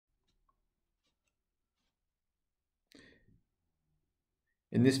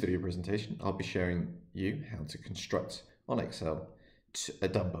In this video presentation, I'll be showing you how to construct on Excel a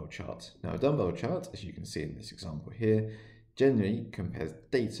dumbbell chart. Now, a dumbbell chart, as you can see in this example here, generally compares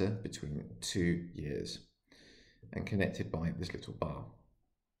data between 2 years and connected by this little bar.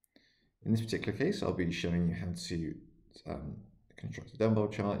 In this particular case, I'll be showing you how to construct a dumbbell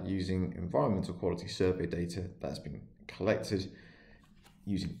chart using environmental quality survey data that's been collected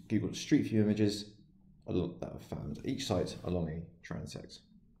using Google Street View images that are found at each site along a transect.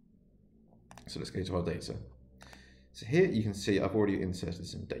 So let's go to our data. So here you can see I've already inserted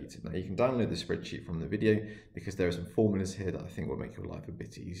some data. Now you can download the spreadsheet from the video because there are some formulas here that I think will make your life a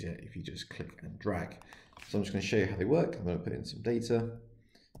bit easier if you just click and drag. So I'm just going to show you how they work. I'm going to put in some data.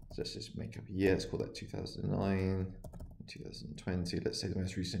 So let's just make up a year. Let's call that 2009, 2020. Let's say the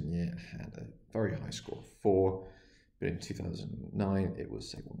most recent year had a very high score of 4, but in 2009 it was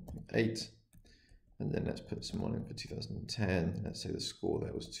say 1.8. And then let's put some one in for 2010. Let's say the score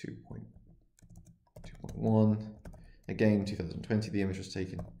there was 2.1. Again, 2020, the image was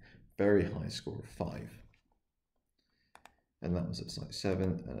taken, very high score of 5. And that was at site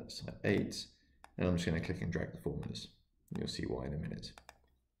 7 and at site 8. And I'm just going to click and drag the formulas. You'll see why in a minute.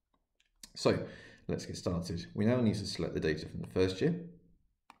 So let's get started. We now need to select the data from the first year.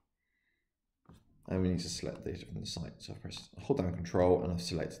 And we need to select data from the site. So I hold down Control and I've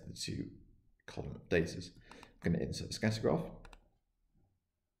selected the 2 column of data. I'm going to insert a scattergraph.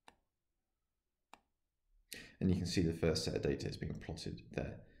 And you can see the first set of data is being plotted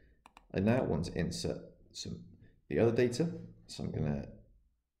there. I now want to insert the other data. So I'm going to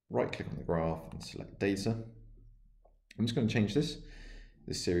right click on the graph and select data. I'm just going to change this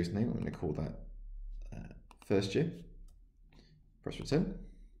series name. I'm going to call that first year. Press return.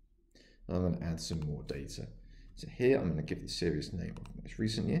 And I'm going to add some more data. So here I'm going to give the series name of the most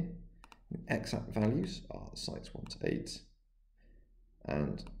recent year. The X values are sites 1 to 8.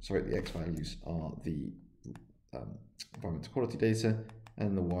 And sorry, the X values are the environmental quality data,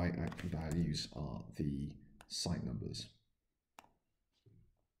 and the Y values are the site numbers.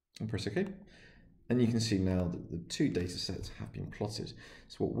 And press OK. And you can see now that the 2 data sets have been plotted.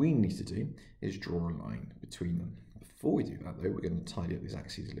 So what we need to do is draw a line between them. Before we do that though, we're going to tidy up these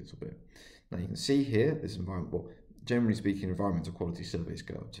axes a little bit. Now you can see here, this environment, well, generally speaking, environmental quality surveys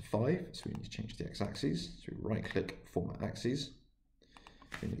go up to 5. So we need to change the x-axis. So we right click, format axes.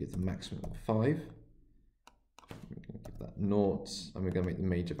 We're going to give the maximum of 5. We're going to give that 0, and we're going to make the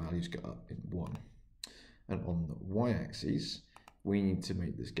major values go up in 1. And on the y-axis, we need to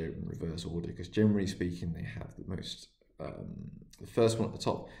make this go in reverse order because generally speaking, they have the most, the first one at the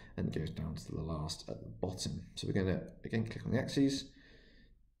top and it goes down to the last at the bottom. So we're going to again click on the axes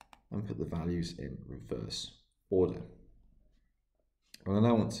and put the values in reverse order. And I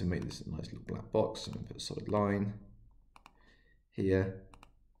now want to make this a nice little black box. I'm going to put a solid line here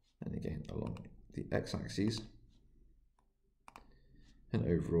and again along the x-axis. And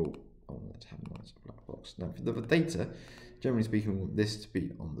overall, I want that to have a nice black box. Now for the data, generally speaking, we want this to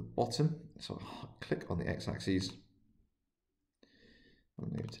be on the bottom. So I'll click on the x-axis. I'm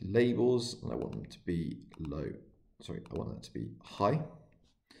going to go to labels and I want them to be low. Sorry, I want that to be high.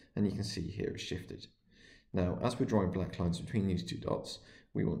 And you can see here it's shifted. Now, as we're drawing black lines between these 2 dots,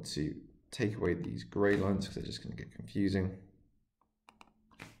 we want to take away these grey lines because they're just going to get confusing.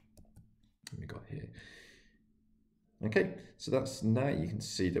 And we got here. Okay, so that's now you can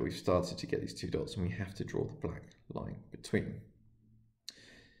see that we've started to get these 2 dots and we have to draw the black line between.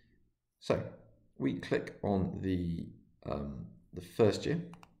 So we click on the first year.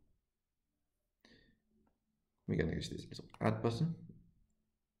 We're going to go to this little add button.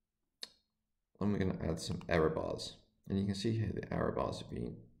 And we're going to add some error bars. And you can see here the error bars are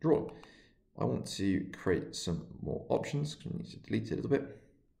being drawn. I want to create some more options. I need to delete it a little bit.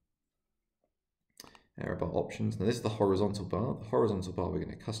 Error bar options. Now this is the horizontal bar. The horizontal bar we're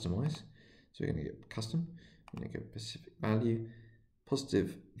going to customize. So we're going to get custom. We're going to go specific value,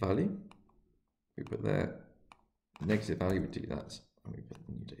 positive value. We put there. Negative value, we do that. And we put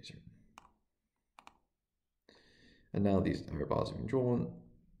the new data in. And now these error bars have been drawn.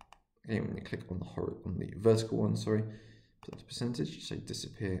 Again, when you click on the vertical one, sorry, put that to percentage, say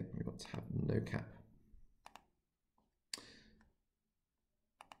disappear, we want to have no cap.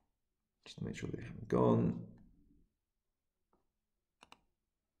 Just to make sure they haven't gone.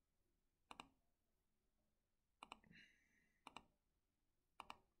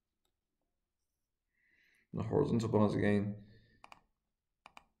 And the horizontal bars again,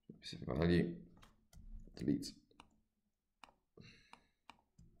 specific value, delete.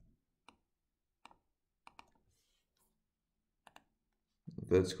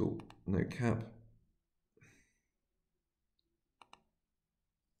 Vertical, no cap.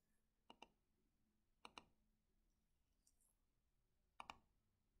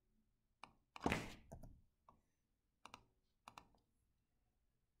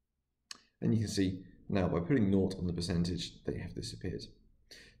 And you can see now by putting 0 on the percentage, they have disappeared.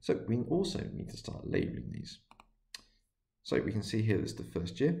 So we also need to start labeling these. So we can see here this is the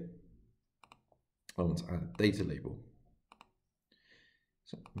first year. I want to add a data label.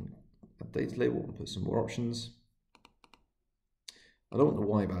 So a data label and put some more options. I don't want the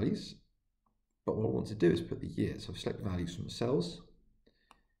Y values, but what I want to do is put the year. So I've selected values from the cells.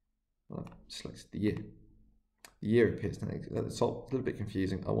 I've selected the year. The year appears now at the top, a little bit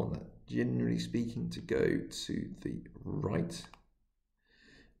confusing. I want that, generally speaking, to go to the right.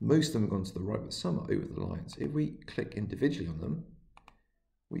 Most of them have gone to the right, but some are over the lines. If we click individually on them,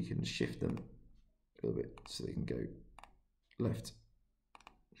 we can shift them a little bit so they can go left.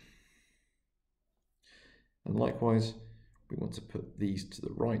 And likewise, we want to put these to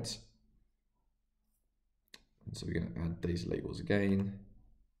the right. And so we're going to add data labels again.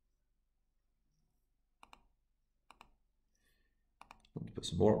 Want to put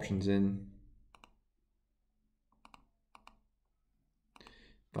some more options in.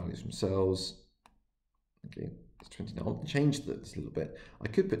 Values from cells. Okay, it's 20 now. I'll change this a little bit. I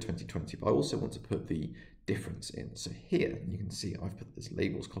could put 2020, but I also want to put the difference in. So here you can see I've put this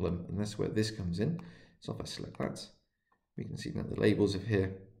labels column, and that's where this comes in. So if I select that, we can see now the labels of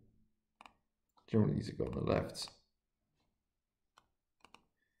here. Generally these go on the left.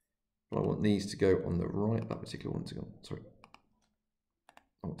 But I want these to go on the right. That particular one to go, sorry.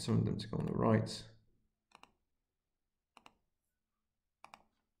 I want some of them to go on the right.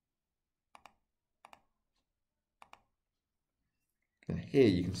 Now here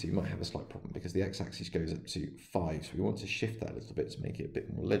you can see we might have a slight problem because the x-axis goes up to 5. So we want to shift that a little bit to make it a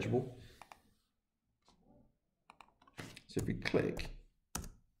bit more legible. So if we click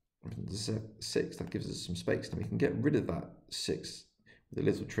on the 6, that gives us some space. Now we can get rid of that 6 with a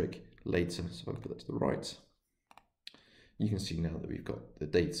little trick later. So I'll put that to the right. You can see now that we've got the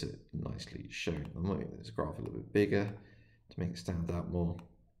data nicely shown. I might make this graph a little bit bigger to make it stand out more.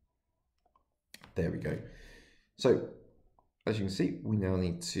 There we go. So as you can see, we now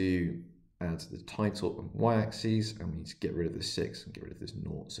need to add the title and y-axes, and we need to get rid of the 6 and get rid of this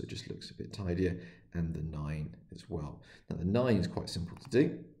 0, so it just looks a bit tidier, and the 9 as well. Now the 9 is quite simple to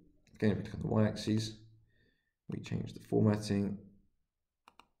do. Again, if we click on the y-axes, we change the formatting.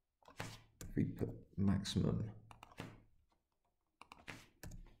 If we put maximum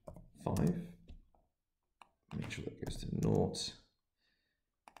 5, make sure that goes to 0.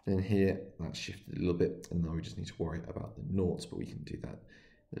 Then here, that's shifted a little bit, and now we just need to worry about the noughts, but we can do that,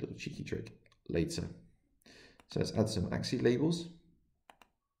 a little cheeky trick later. So let's add some axis labels.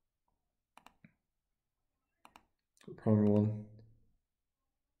 Primary one,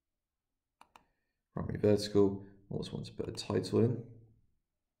 primary vertical. I also want to put a title in.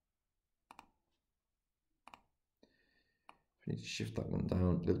 We need to shift that one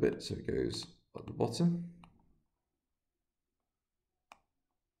down a little bit so it goes at the bottom.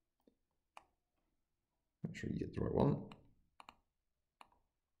 Make sure you get the right one.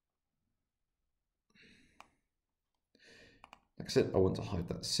 Like I said, I want to hide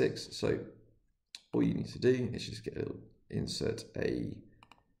that 6, so all you need to do is just insert a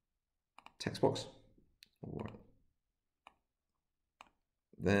text box. All right.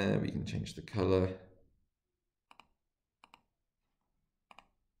 There we can change the color.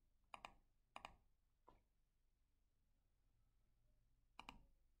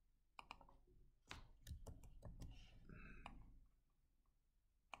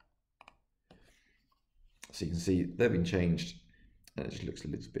 So you can see they've been changed, and it just looks a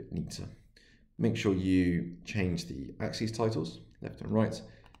little bit neater. Make sure you change the axes titles left and right,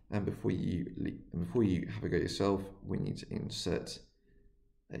 and before you have a go yourself, we need to insert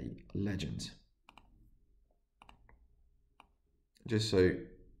a legend, just so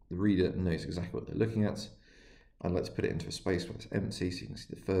the reader knows exactly what they're looking at. I'd like to put it into a space where it's empty, so you can see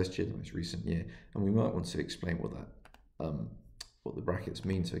the first year, the most recent year, and we might want to explain what that what the brackets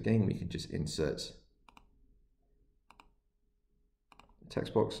mean. So again, we can just insert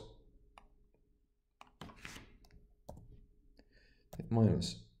text box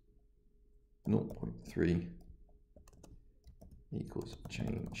minus 0.3 equals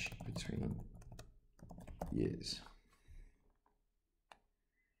change between years.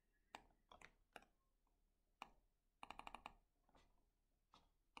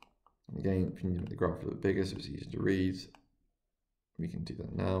 And again, if you need to make the graph a little bit bigger so it's easier to read, we can do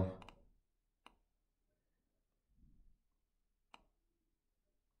that now.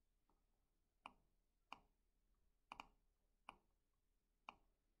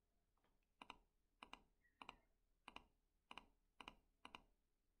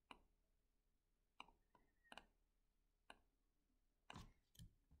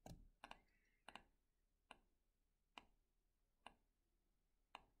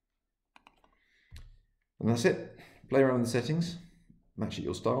 And that's it. Play around with the settings, match it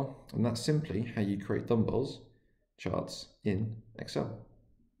your style, and that's simply how you create dumbbells charts in Excel.